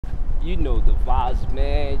You know the vibes,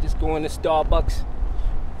 man. Just go into Starbucks,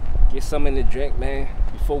 get something to drink, man,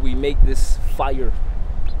 before we make this fire.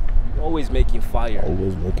 We always making fire.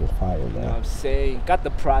 Always making fire, man. You know what I'm saying? Got the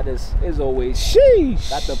Pradas, as always. Sheesh.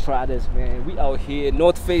 Got the Pradas, man. We out here.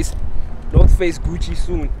 North Face Gucci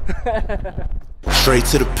soon. Straight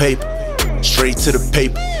to the paper, straight to the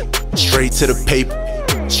paper, straight to the paper,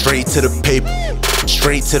 straight to the paper,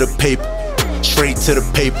 straight to the paper, straight to the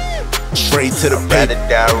paper, straight to the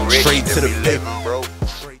paper, straight to the paper.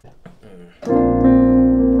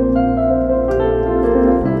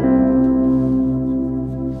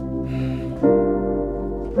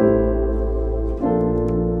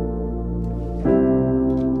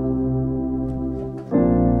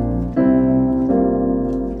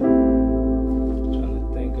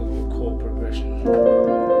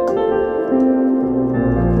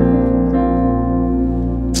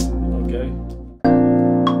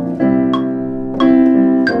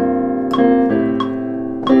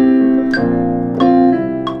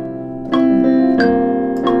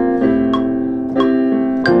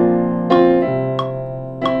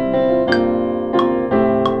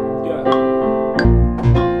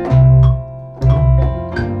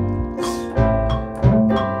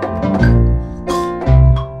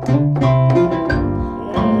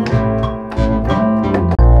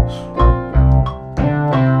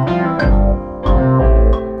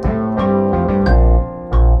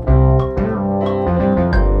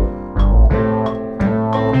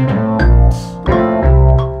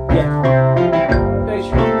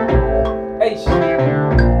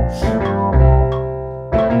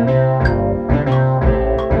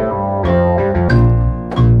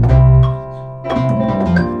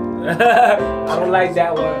 I don't like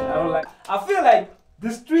that one. I feel like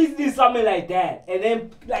the streets need something like that. And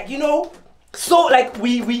then, like, you know, so like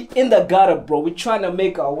we in the gutter, bro. We trying to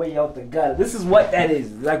make our way out the gutter. This is what that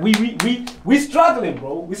is. Like we struggling,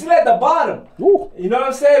 bro. We still at the bottom. Ooh. You know what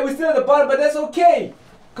I'm saying? We still at the bottom, but that's okay.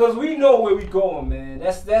 Cause we know where we going, man.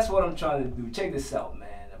 That's what I'm trying to do. Check this out, man.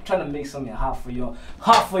 I'm trying to make something hot for y'all.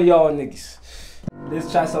 Hot for y'all niggas.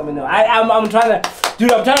 Let's try something new. I'm trying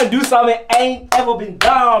to do something ain't ever been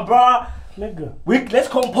done, bro. Nigga, let's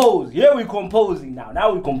compose. Yeah, we composing now.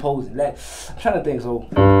 Now we composing. Like, I'm trying to think. So,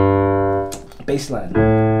 baseline.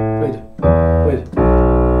 Wait.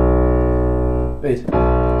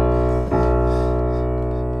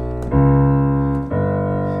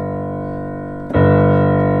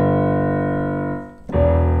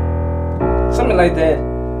 Something like that.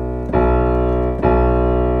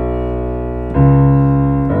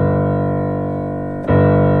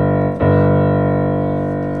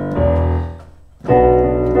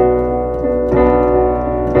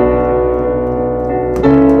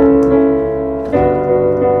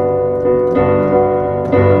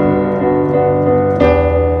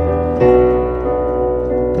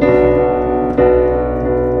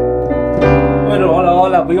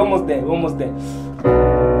 Hold up, we almost there.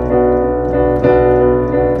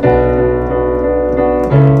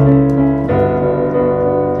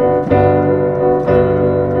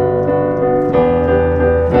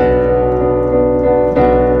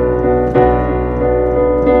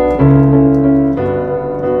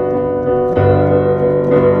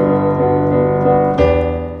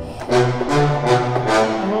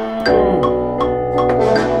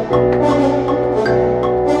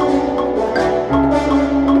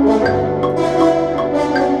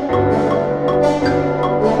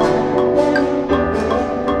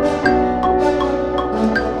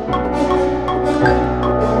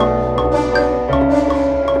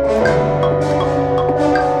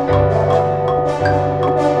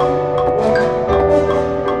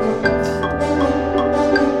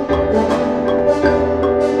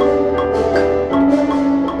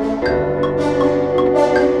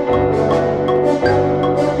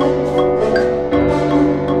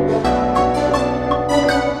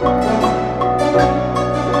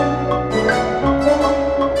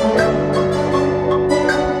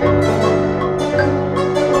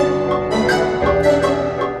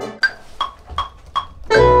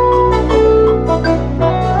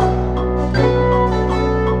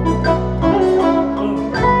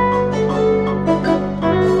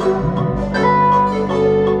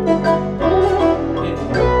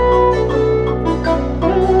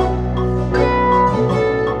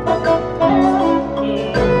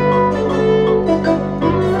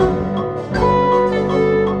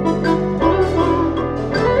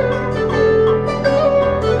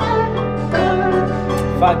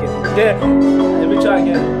 Fuck it. Let me try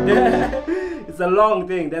again. It's a long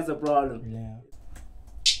thing, that's a problem. Yeah.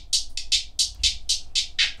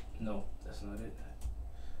 No, that's not it.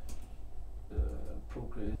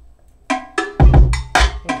 Procreate.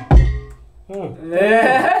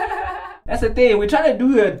 That's the thing. We're trying to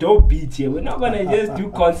do a dope beat here. We're not gonna just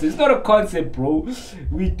do concept. It's not a concept, bro.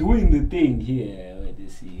 We're doing the thing here. Let me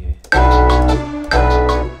see here.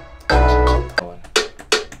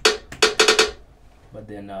 But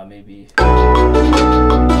then maybe.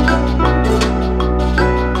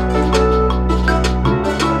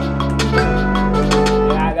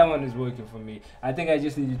 Yeah, that one is working for me. I think I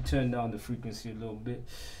just need to turn down the frequency a little bit,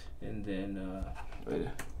 and then wait.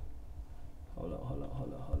 Hold on.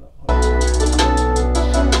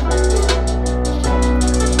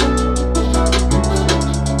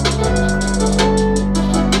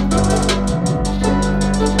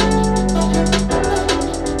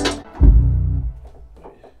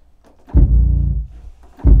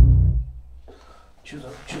 Choose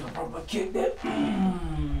a proper kick there.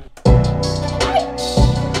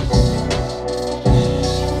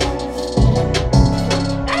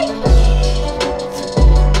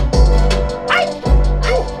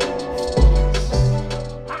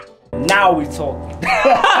 Now we talking.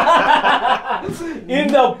 In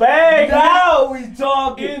the bag. Now we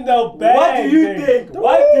talking. In the bag. What do you think?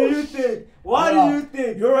 What do you think? What do you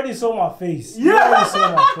think? You already saw my face. Yeah. You already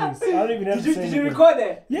saw my face. I don't even have to say Did you anything. record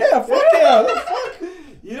that? Yeah, fuck yeah.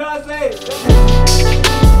 You know what I'm saying?